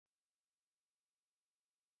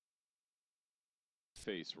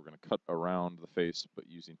face. We're going to cut around the face, but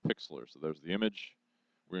using Pixlr. So there's the image.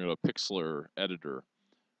 We're going to go to Pixlr editor.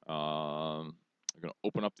 We're going to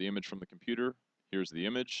open up the image from the computer. Here's the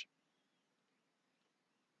image.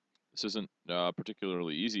 This isn't a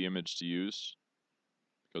particularly easy image to use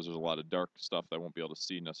because there's a lot of dark stuff that I won't be able to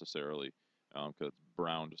see necessarily because it's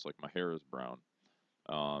brown, just like my hair is brown.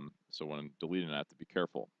 So when I'm deleting it, I have to be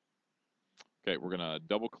careful. Okay, we're going to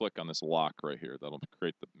double click on this lock right here. That'll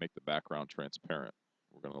make the background transparent.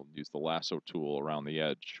 We're going to use the lasso tool around the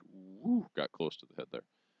edge. Woo, got close to the head there.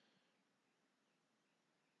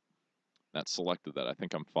 That selected that. I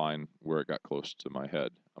think I'm fine where it got close to my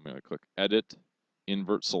head. I'm going to click Edit,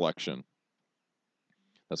 Invert Selection.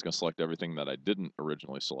 That's going to select everything that I didn't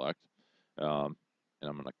originally select. And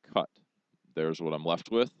I'm going to cut. There's what I'm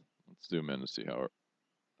left with. Let's zoom in and see how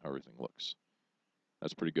everything looks.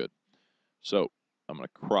 That's pretty good. So I'm going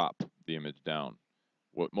to crop the image down.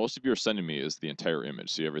 What most of you are sending me is the entire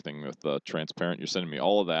image. See everything with the transparent? You're sending me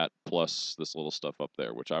all of that plus this little stuff up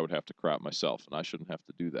there, which I would have to crop myself, and I shouldn't have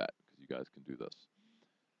to do that because you guys can do this.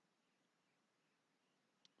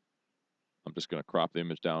 I'm just going to crop the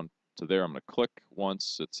image down to there. I'm going to click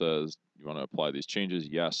once. It says, you want to apply these changes?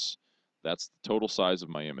 Yes. That's the total size of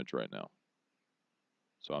my image right now.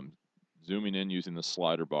 So I'm zooming in using the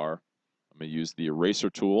slider bar. I'm going to use the eraser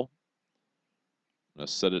tool. I'm going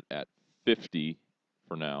to set it at 50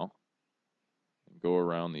 for now. And go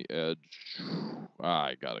around the edge.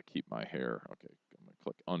 I got to keep my hair. Okay, I'm going to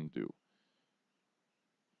click undo.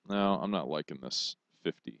 Now, I'm not liking this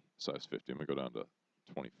 50, size 50. I'm going to go down to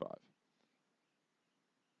 25.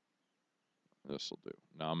 This will do.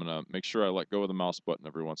 Now I'm going to make sure I let go of the mouse button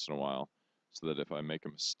every once in a while so that if I make a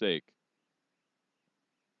mistake,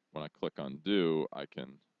 when I click undo, I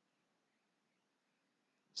can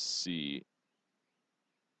see,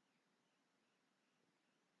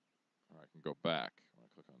 or I can go back. When I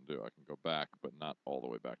click undo, I can go back, but not all the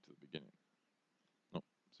way back to the beginning. Nope,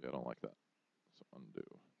 see, I don't like that. So undo.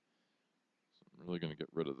 So I'm really going to get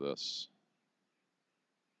rid of this.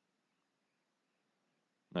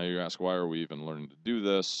 Now you ask, why are we even learning to do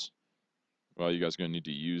this? Well, you guys are going to need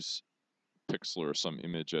to use Pixlr or some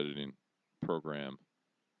image editing program,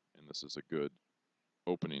 and this is a good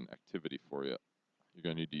opening activity for you. You're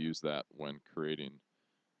going to need to use that when creating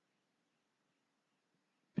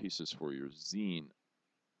pieces for your zine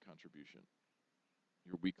contribution,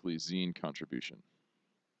 your weekly zine contribution.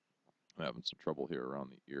 I'm having some trouble here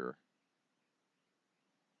around the ear.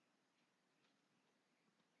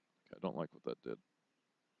 Okay, I don't like what that did.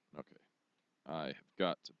 Okay, I have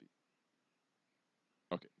got to be.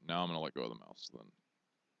 Okay, now I'm going to let go of the mouse then.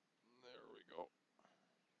 There we go.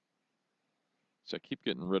 So I keep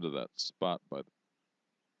getting rid of that spot by the.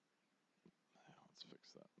 Let's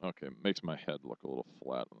fix that. Okay, it makes my head look a little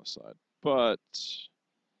flat on the side, but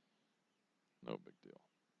no big deal.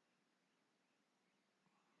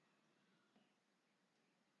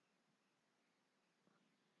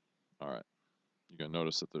 All right, you're going to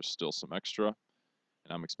notice that there's still some extra, and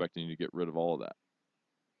I'm expecting you to get rid of all of that.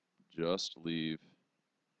 Just leave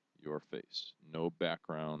your face. No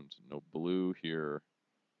background, no blue here.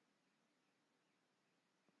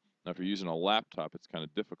 Now, if you're using a laptop, it's kind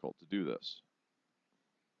of difficult to do this.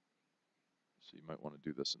 So you might want to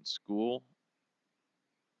do this in school,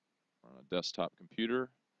 or on a desktop computer,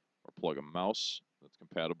 or plug a mouse that's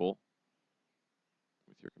compatible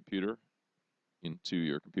with your computer into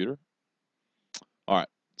your computer. All right,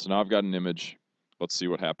 so now I've got an image. Let's see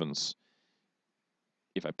what happens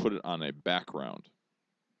if I put it on a background.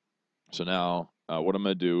 So now what I'm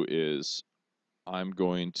going to do is I'm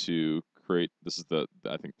going to create, this is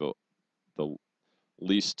I think the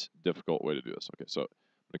least difficult way to do this. Okay, so I'm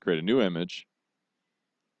going to create a new image.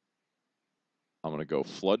 I'm going to go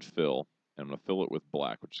flood fill, and I'm going to fill it with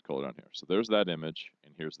black, which is colored on here. So there's that image,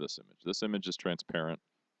 and here's this image. This image is transparent.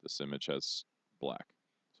 This image has black.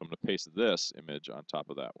 So I'm going to paste this image on top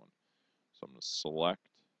of that one. So I'm going to select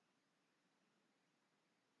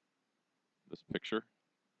this picture,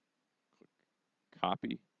 click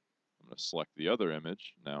copy. I'm going to select the other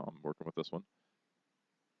image. Now I'm working with this one,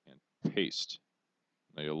 and paste.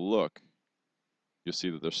 Now you look, you'll see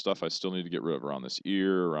that there's stuff I still need to get rid of around this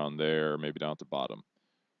ear, around there, maybe down at the bottom.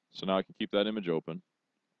 So now I can keep that image open.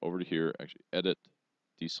 Over to here, actually edit,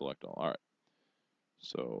 deselect all. All right.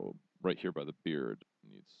 So right here by the beard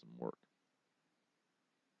needs some work.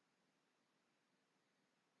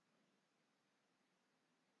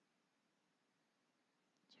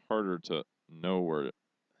 It's harder to know where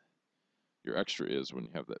your extra is when you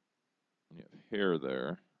have that, when you have hair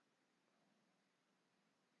there.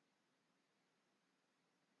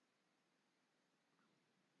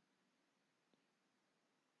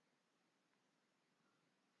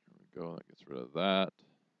 go. That gets rid of that.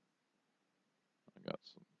 I got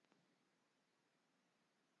some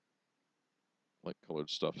light colored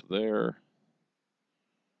stuff there.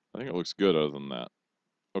 I think it looks good other than that.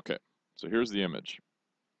 Okay, so here's the image.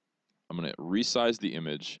 I'm going to resize the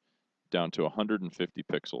image down to 150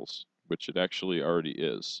 pixels, which it actually already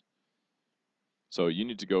is. So you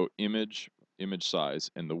need to go image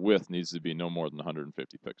size, and the width needs to be no more than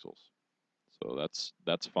 150 pixels. So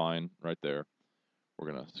that's fine right there.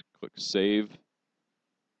 We're going to click Save. The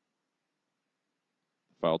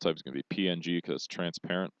file type is going to be PNG because it's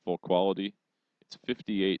transparent, full quality. It's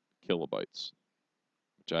 58 kilobytes,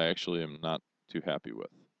 which I actually am not too happy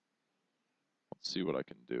with. Let's see what I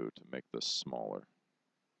can do to make this smaller.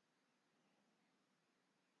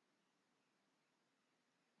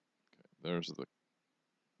 Okay, there's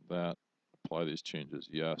that. Apply these changes.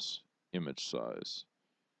 Yes. Image size.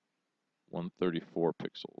 134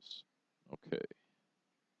 pixels. Okay.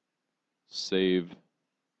 Save.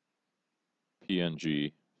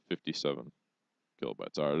 PNG. 57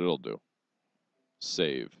 kilobytes. All right, it'll do.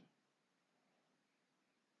 Save.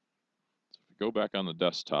 So if we go back on the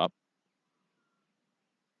desktop,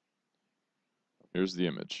 here's the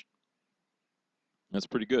image. That's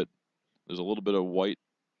pretty good. There's a little bit of white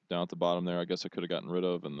down at the bottom there. I guess I could have gotten rid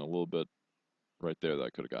of, and a little bit right there that I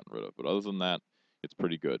could have gotten rid of. But other than that, it's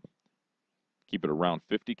pretty good. Keep it around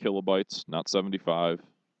 50 kilobytes, not 75.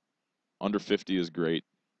 Under 50 is great.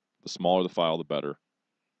 The smaller the file, the better.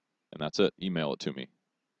 And that's it. Email it to me.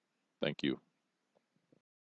 Thank you.